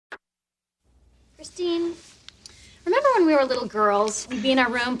Christine, remember when we were little girls? We'd be in our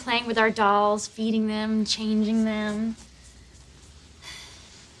room playing with our dolls, feeding them, changing them.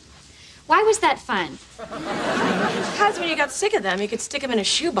 Why was that fun? Because when you got sick of them, you could stick them in a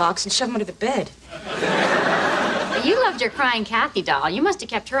shoebox and shove them under the bed. But you loved your crying Kathy doll. You must have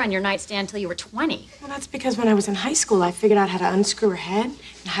kept her on your nightstand till you were 20. Well, that's because when I was in high school, I figured out how to unscrew her head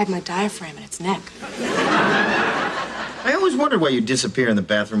and hide my diaphragm in its neck. I always wondered why you disappear in the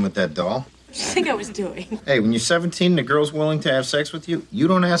bathroom with that doll. What do you think I was doing? Hey, when you're 17 and a girl's willing to have sex with you, you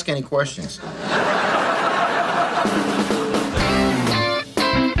don't ask any questions. I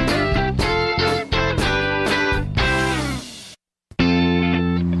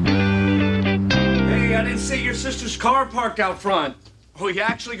didn't see your sister's car parked out front. Are you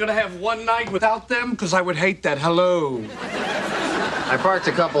actually gonna have one night without them? Because I would hate that. Hello. I parked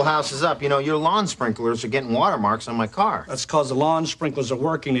a couple houses up. You know, your lawn sprinklers are getting watermarks on my car. That's because the lawn sprinklers are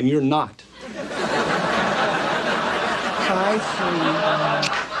working and you're not. Hi, sweetheart.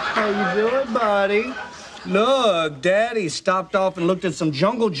 How you doing, buddy? Look, Daddy stopped off and looked at some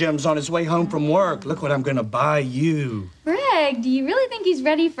jungle gyms on his way home from work. Look what I'm gonna buy you. Greg, do you really think he's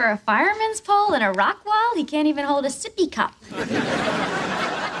ready for a fireman's pole and a rock wall? He can't even hold a sippy cup.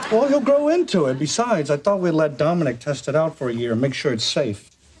 Well, he'll grow into it. Besides, I thought we'd let Dominic test it out for a year and make sure it's safe.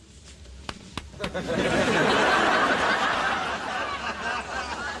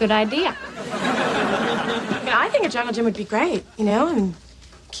 Good idea. Yeah, I think a jungle gym would be great, you know? And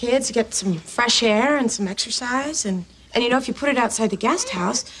kids get some fresh air and some exercise. And you know, if you put it outside the guest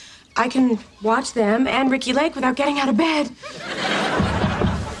house, I can watch them and Ricky Lake without getting out of bed.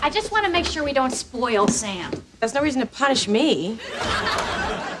 I just want to make sure we don't spoil Sam. There's no reason to punish me.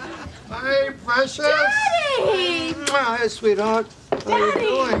 Hi, precious. Daddy! Hi, sweetheart. How you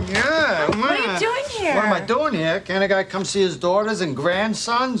doing? Yeah. What are you doing here? What am I doing here? Can't a guy come see his daughters and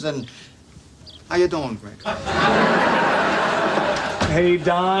grandsons and... How you doing, Greg? Hey,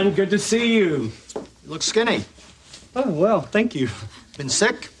 Don, good to see you. You look skinny. Oh, well, thank you. Been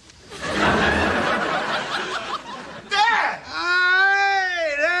sick? Dad!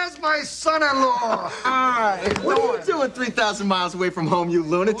 Hey, there's my son-in-law. Hi. What are you doing 3,000 miles away from home, you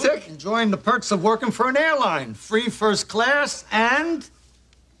lunatic? Enjoying the perks of working for an airline. Free first class and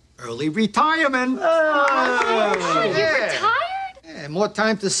early retirement. Oh, you retired? Yeah, more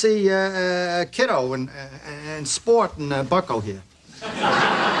time to see Kiddo and Sport and Bucko here.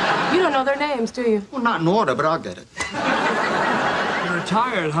 You don't know their names, do you? Well, not in order, but I'll get it. You're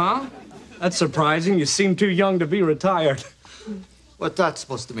retired, huh? That's surprising. You seem too young to be retired. What's that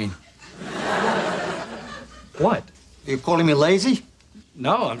supposed to mean? What? Are you calling me lazy?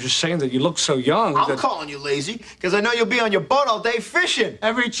 No, I'm just saying that you look so young. I'm calling you lazy because I know you'll be on your boat all day fishing.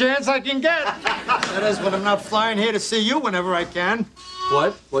 Every chance I can get. That is when I'm not flying here to see you whenever I can.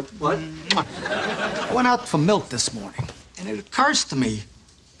 What? I went out for milk this morning, and it occurs to me,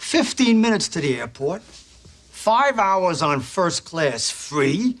 15 minutes to the airport, 5 hours on first class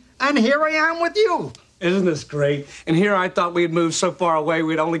free, and here I am with you. Isn't this great? And here I thought we'd moved so far away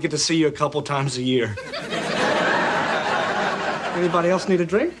we'd only get to see you a couple times a year. Anybody else need a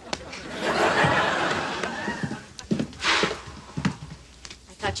drink?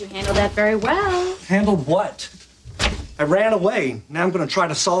 I thought you handled that very well. Handled what? I ran away. Now I'm going to try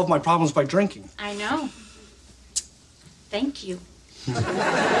to solve my problems by drinking. I know. Thank you.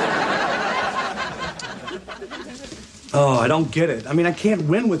 Oh, I don't get it. I mean, I can't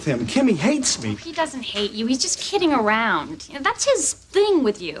win with him. Kimmy hates me. He doesn't hate you. He's just kidding around. You know, that's his thing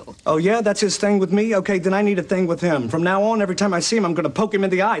with you. Oh, yeah? That's his thing with me? Okay, then I need a thing with him. From now on, every time I see him, I'm going to poke him in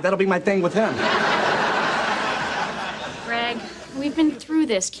the eye. That'll be my thing with him. Greg, we've been through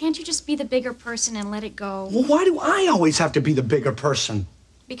this. Can't you just be the bigger person and let it go? Well, why do I always have to be the bigger person?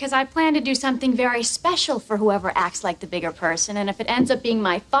 Because I plan to do something very special for whoever acts like the bigger person, and if it ends up being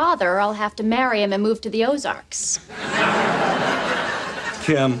my father, I'll have to marry him and move to the Ozarks.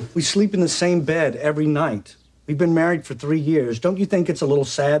 Kim, we sleep in the same bed every night. We've been married for 3 years. Don't you think it's a little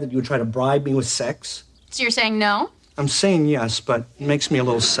sad that you would try to bribe me with sex? So you're saying no? I'm saying yes, but it makes me a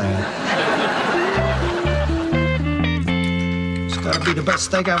little sad. It's gotta be the best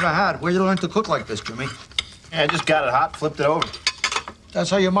steak I ever had. Where you learn to cook like this, Jimmy? Yeah, I just got it hot, flipped it over. That's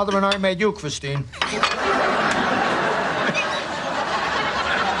how your mother and I made you, Christine.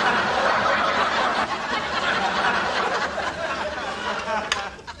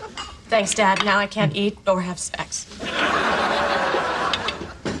 Thanks, Dad. Now I can't eat or have sex.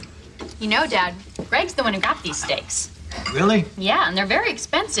 You know, Dad, Greg's the one who got these steaks. Really? Yeah, and they're very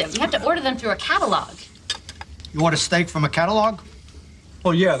expensive. You have to order them through a catalog. You want a steak from a catalog?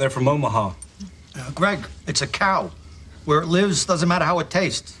 Oh, yeah, they're from Omaha. Greg, it's a cow. Where it lives doesn't matter how it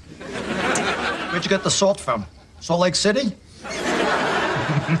tastes. Where'd you get the salt from? Salt Lake City?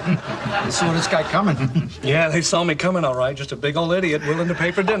 I saw this guy coming. Yeah, they saw me coming all right. Just a big old idiot willing to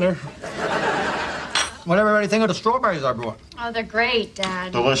pay for dinner. What everybody think of the strawberries I brought? Oh, they're great,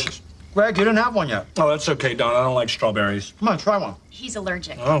 Dad. Delicious. Greg, you didn't have one yet. Oh, that's okay, Don. I don't like strawberries. Come on, try one. He's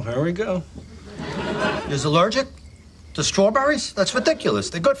allergic. Oh, there we go. You're allergic to strawberries? That's ridiculous.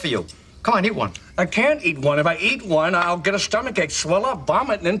 They're good for you. Come on, eat one. I can't eat one. If I eat one, I'll get a stomachache, swell up,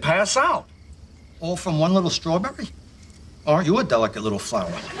 vomit, and then pass out. All from one little strawberry? Aren't you a delicate little flower?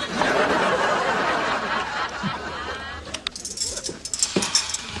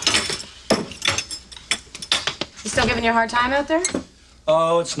 You still giving you a hard time out there?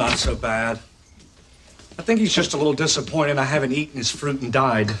 Oh, it's not so bad. I think he's just a little disappointed I haven't eaten his fruit and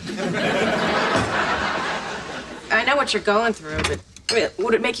died. I know what you're going through, but I mean,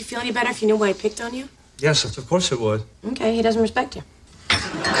 would it make you feel any better if you knew why he picked on you? Yes, of course it would. Okay, he doesn't respect you.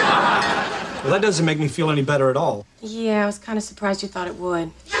 Well, that doesn't make me feel any better at all. Yeah, I was kind of surprised you thought it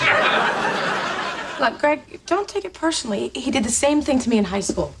would. Look, Greg, don't take it personally. He did the same thing to me in high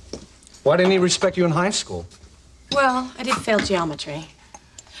school. Why didn't he respect you in high school? Well, I did fail geometry.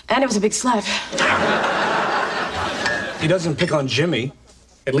 And it was a big sled. He doesn't pick on Jimmy.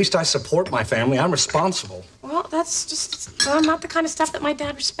 At least I support my family. I'm responsible. Well, that's just not the kind of stuff that my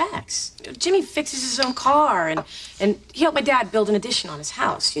dad respects. Jimmy fixes his own car, and he helped my dad build an addition on his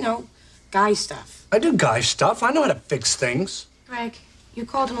house. You know, guy stuff. I do guy stuff. I know how to fix things. Greg, you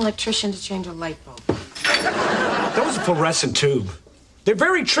called an electrician to change a light bulb. That was a fluorescent tube. They're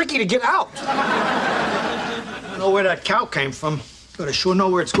very tricky to get out. I don't know where that cow came from, but I sure know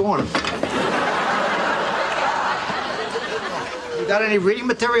where it's going. You got any reading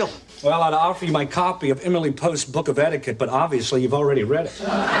material? Well, I'd offer you my copy of Emily Post's Book of Etiquette, but obviously you've already read it.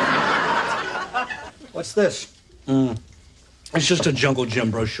 What's this? It's just a Jungle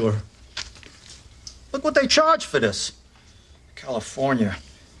Gym brochure. Look what they charge for this. California.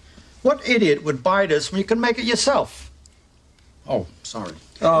 What idiot would buy this when you can make it yourself? Oh, sorry.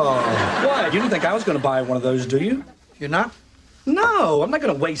 Oh, what? You didn't think I was going to buy one of those, do you? You're not? No, I'm not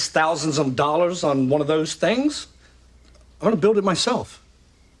going to waste thousands of dollars on one of those things. I'm going to build it myself.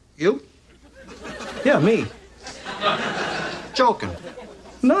 You? Yeah, me. Joking.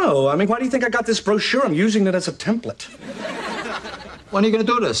 No, I mean, why do you think I got this brochure? I'm using it as a template. When are you going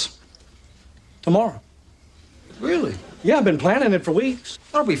to do this? Tomorrow. Really? Yeah, I've been planning it for weeks.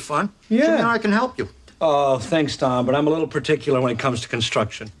 That'll be fun. Yeah. Jimmy and I can help you. Oh, thanks, Don, but I'm a little particular when it comes to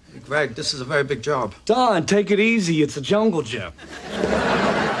construction. Hey, Greg, this is a very big job. Don, take it easy. It's a jungle gym.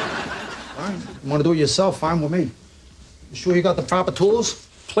 Fine. You want to do it yourself, fine with me. You sure you got the proper tools?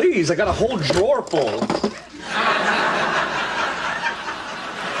 Please, I got a whole drawer full.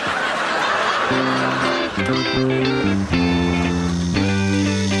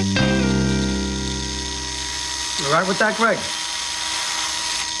 You all right with that, Greg?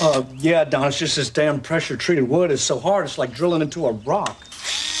 Yeah, Don, it's just this damn pressure-treated wood is so hard, it's like drilling into a rock.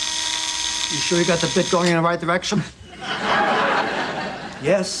 You sure you got the bit going in the right direction?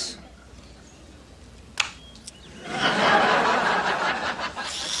 Yes.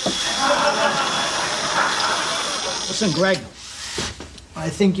 Listen, Greg, I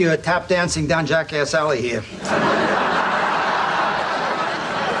think you're tap dancing down Jackass Alley here.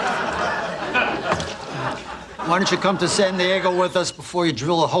 Why don't you come to San Diego with us before you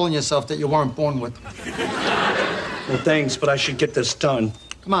drill a hole in yourself that you weren't born with? Well, thanks, but I should get this done.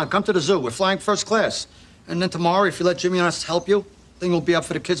 Come on, come to the zoo. We're flying first class. And then tomorrow, if you let Jimmy and us help you, thing will be up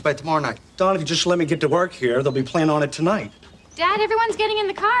for the kids by tomorrow night. Don, if you just let me get to work here, they'll be playing on it tonight. Dad, everyone's getting in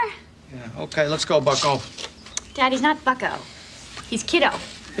the car. Yeah, okay, let's go, Bucko. Dad, he's not Bucko. He's Kiddo.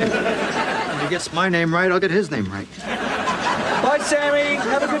 If he gets my name right, I'll get his name right. Bye, Sammy.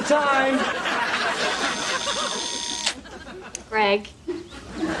 Have a good time. Greg.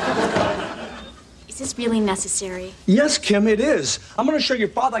 Is this really necessary? Yes, Kim, it is. I'm going to show your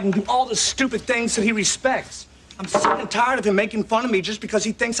father I can do all the stupid things that he respects. I'm sick and tired of him making fun of me just because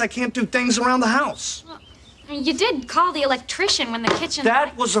he thinks I can't do things around the house. Well, you did call the electrician when the kitchen...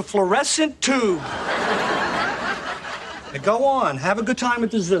 That was a fluorescent tube. Now go on. Have a good time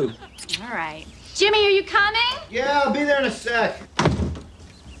at the zoo. All right. Jimmy, are you coming? Yeah, I'll be there in a sec.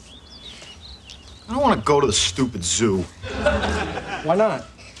 I don't want to go to the stupid zoo. Why not?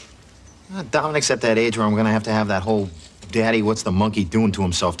 Dominic's at that age where I'm going to have that whole daddy, what's the monkey doing to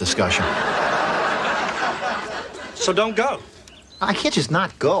himself discussion. So don't go. I can't just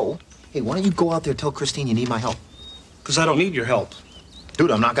not go. Hey, why don't you go out there and tell Christine you need my help? Because I don't need your help.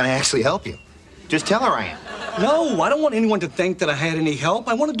 Dude, I'm not going to actually help you. Just tell her I am. No, I don't want anyone to think that I had any help.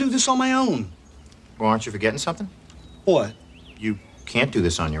 I want to do this on my own. Well, aren't you forgetting something? What? You can't do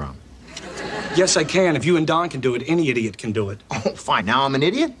this on your own. Yes, I can. If you and Don can do it, any idiot can do it. Oh, fine. Now I'm an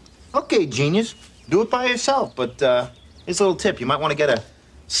idiot? Okay, genius. Do it by yourself. But here's a little tip. You might want to get a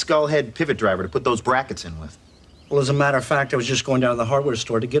skull head pivot driver to put those brackets in with. Well, as a matter of fact, I was just going down to the hardware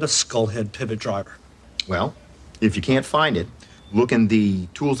store to get a skull head pivot driver. Well, if you can't find it, look in the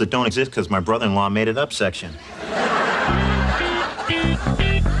tools that don't exist because my brother-in-law made it up section.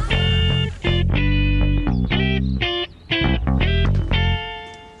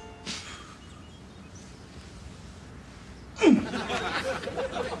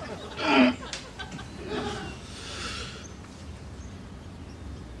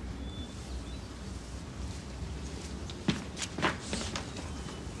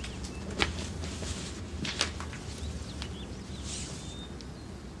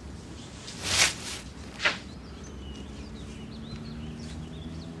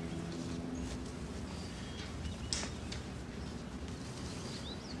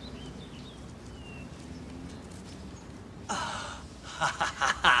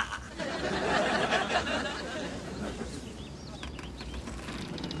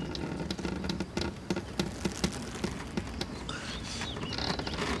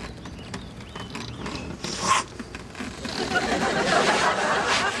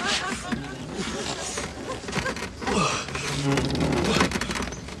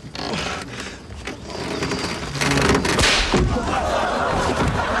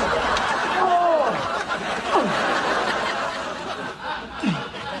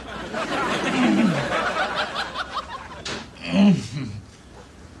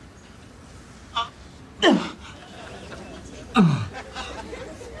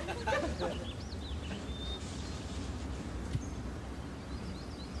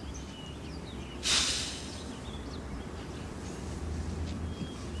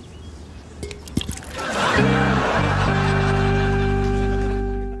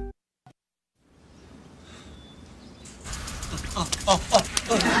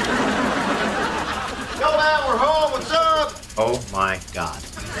 Yo, man, we're home. What's up? Oh, my God.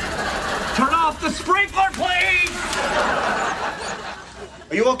 Turn off the sprinkler, please!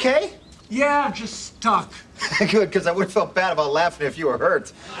 Are you okay? Yeah, I'm just stuck. Good, because I would have felt bad about laughing if you were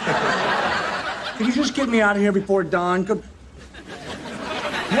hurt. Can you just get me out of here before Don comes?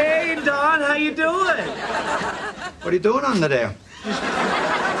 Hey, Don, how you doing? What are you doing under there?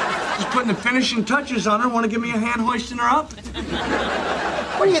 Just putting the finishing touches on her. Want to give me a hand hoisting her up?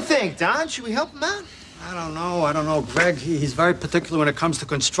 What do you think, Don? Should we help him out? I don't know. Greg, he's very particular when it comes to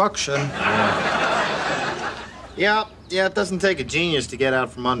construction. Yeah, it doesn't take a genius to get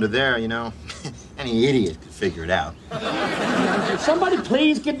out from under there, you know. Any idiot could figure it out. Somebody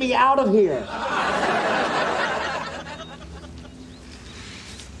please get me out of here.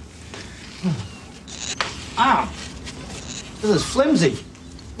 Ah, this is flimsy.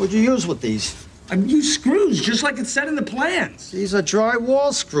 What'd you use with these? I use screws, just like it said in the plans. These are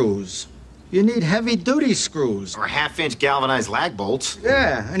drywall screws. You need heavy-duty screws. Or half-inch galvanized lag bolts.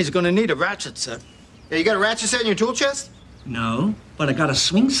 Yeah, and he's gonna need a ratchet set. Yeah, you got a ratchet set in your tool chest? No, but I got a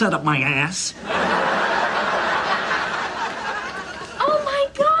swing set up my ass. Oh, my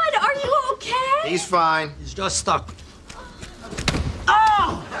God, are you okay? He's fine. He's just stuck.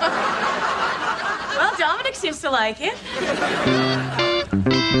 Oh! Well, Dominic seems to like it.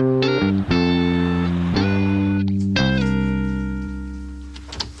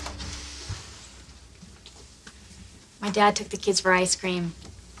 My dad took the kids for ice cream.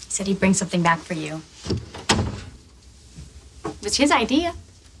 He said he'd bring something back for you. It was his idea.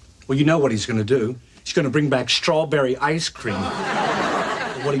 Well, you know what he's going to do. He's going to bring back strawberry ice cream.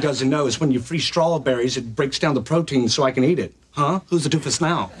 But what he doesn't know is when you freeze strawberries, it breaks down the protein so I can eat it. Huh? Who's the doofus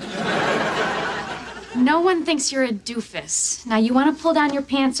now? No one thinks you're a doofus. Now, you want to pull down your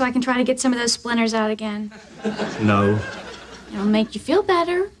pants so I can try to get some of those splinters out again? No. It'll make you feel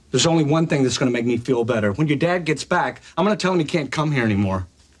better. There's only one thing that's going to make me feel better. When your dad gets back, I'm going to tell him he can't come here anymore.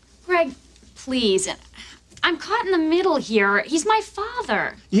 Greg, please. I'm caught in the middle here. He's my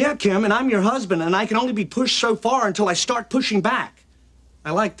father. Yeah, Kim, and I'm your husband, and I can only be pushed so far until I start pushing back.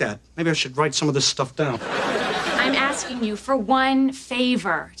 I like that. Maybe I should write some of this stuff down. I'm asking you for one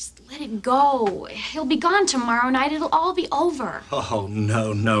favor. Just let it go. He'll be gone tomorrow night. It'll all be over. Oh,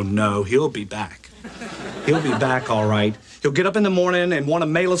 no. He'll be back. He'll be back, all right. He'll get up in the morning and want to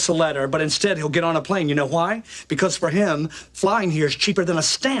mail us a letter, but instead he'll get on a plane. You know why? Because for him, flying here is cheaper than a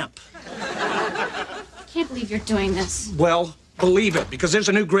stamp. I can't believe you're doing this. Well, believe it, because there's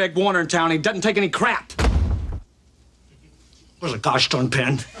a new Greg Warner in town. He doesn't take any crap. Where's a gosh darn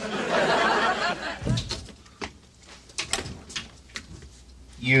pen?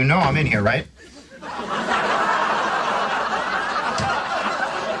 You know I'm in here, right?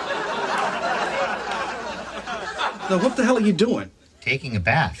 Now, what the hell are you doing? Taking a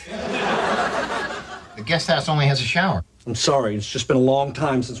bath. The guest house only has a shower. I'm sorry, it's just been a long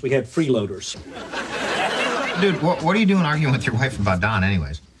time since we had freeloaders. Dude, what are you doing arguing with your wife about Don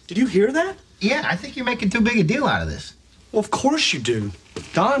anyways? Did you hear that? Yeah, I think you're making too big a deal out of this. Well, of course you do.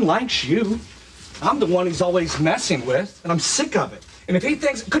 Don likes you. I'm the one he's always messing with, and I'm sick of it. And if he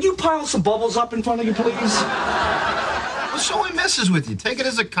thinks... Could you pile some bubbles up in front of you, please? Well, so he messes with you. Take it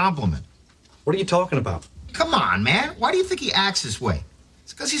as a compliment. What are you talking about? Come on, man. Why do you think he acts this way?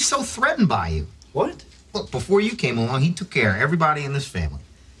 It's because he's so threatened by you. What? Look, before you came along, he took care of everybody in this family.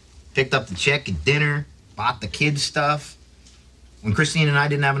 Picked up the check at dinner, bought the kids stuff. When Christine and I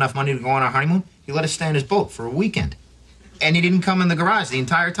didn't have enough money to go on our honeymoon, he let us stay in his boat for a weekend. And he didn't come in the garage the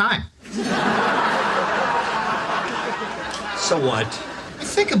entire time. So what?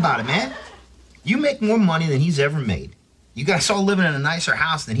 Think about it, man. You make more money than he's ever made. You guys all living in a nicer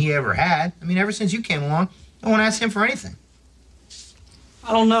house than he ever had. I mean, ever since you came along, no one asked him for anything.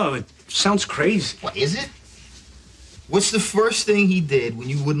 I don't know. It sounds crazy. What is it? What's the first thing he did when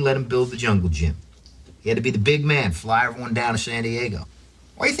you wouldn't let him build the jungle gym? He had to be the big man, fly everyone down to San Diego.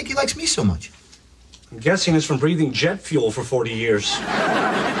 Why do you think he likes me so much? I'm guessing it's from breathing jet fuel for 40 years.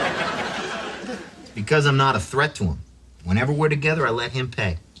 It's because I'm not a threat to him. Whenever we're together, I let him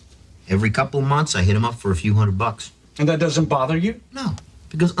pay. Every couple of months, I hit him up for a few $100. And that doesn't bother you? No,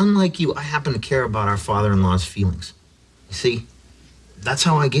 because unlike you, I happen to care about our father-in-law's feelings. You see, that's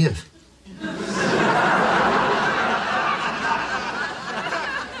how I give.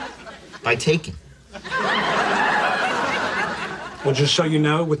 By taking. Well, just so you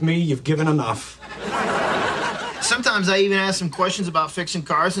know, with me, you've given enough. Sometimes I even ask him questions about fixing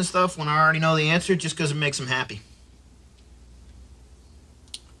cars and stuff when I already know the answer just because it makes him happy.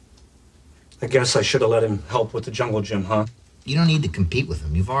 I guess I should have let him help with the jungle gym, huh? You don't need to compete with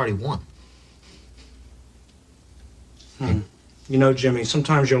him. You've already won. You know, Jimmy,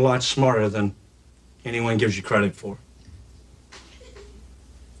 sometimes you're a lot smarter than anyone gives you credit for.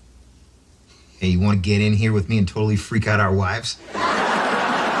 Hey, you want to get in here with me and totally freak out our wives?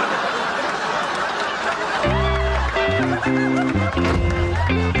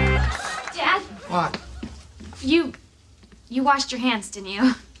 Dad, What? you washed your hands, didn't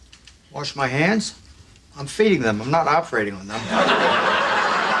you? Wash my hands? I'm feeding them. I'm not operating on them.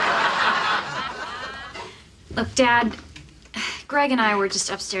 Look, Dad, Greg and I were just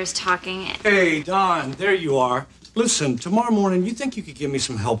upstairs talking. Hey, Don, there you are. Listen, tomorrow morning, you think you could give me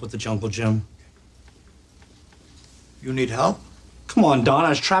some help with the jungle gym? You need help? Come on, Don, I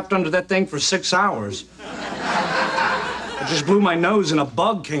was trapped under that thing for 6 hours. I just blew my nose and a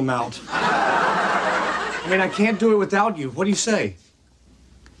bug came out. I mean, I can't do it without you. What do you say?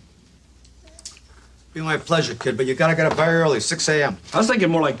 Be my pleasure, kid, but you gotta get up very early, 6 a.m. I was thinking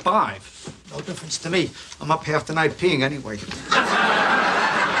more like 5. No difference to me. I'm up half the night peeing anyway.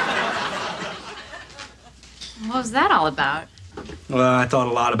 What was that all about? Well, I thought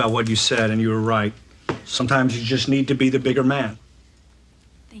a lot about what you said, and you were right. Sometimes you just need to be the bigger man.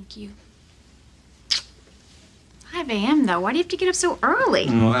 Thank you. 5 a.m., though. Why do you have to get up so early?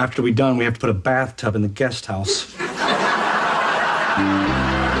 Well, after we're done, we have to put a bathtub in the guest house.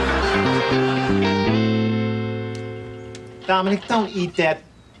 Dominic, don't eat that.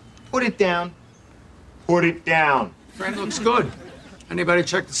 Put it down. Put it down. Friend looks good. Anybody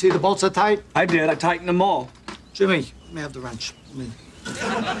check to see the bolts are tight? I did. I tightened them all. Jimmy, let me have the wrench.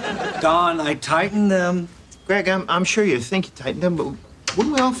 Don, I tightened them. Greg, I'm sure you think you tightened them, but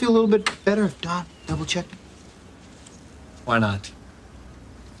wouldn't we all feel a little bit better if Don double-checked? Why not?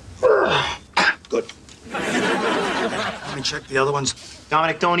 Good. Let me check the other ones.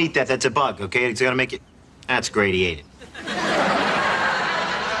 Dominic, don't eat that. That's a bug, okay? It's gonna make it... That's great, he ate it.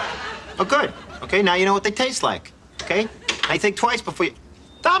 Oh, good. Okay, now you know what they taste like, okay? Now you think twice before you...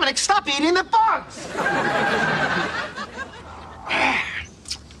 Dominic, stop eating the bugs! I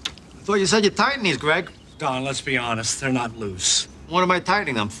thought you said you tightened these, Greg. Don, let's be honest. They're not loose. What am I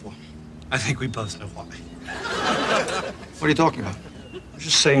tightening them for? I think we both know why. What are you talking about? I'm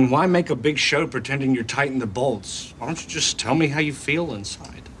just saying, why make a big show pretending you're tightening the bolts? Why don't you just tell me how you feel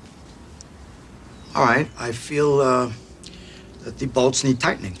inside? All right, I feel that the bolts need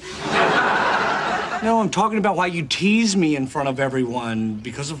tightening. No, I'm talking about why you tease me in front of everyone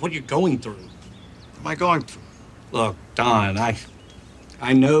because of what you're going through. What am I going through? Look, Don,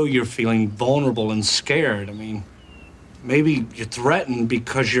 I know you're feeling vulnerable and scared. I mean, maybe you're threatened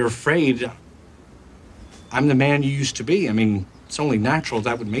because you're afraid I'm the man you used to be. I mean, it's only natural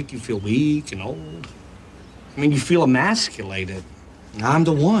that would make you feel weak and old. I mean, you feel emasculated. And I'm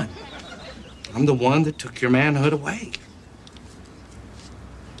the one. I'm the one that took your manhood away.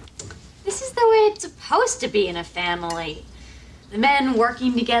 This is the the way it's supposed to be in a family. The men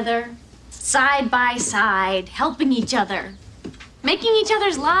working together, side by side, helping each other, making each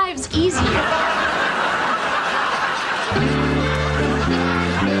other's lives easier.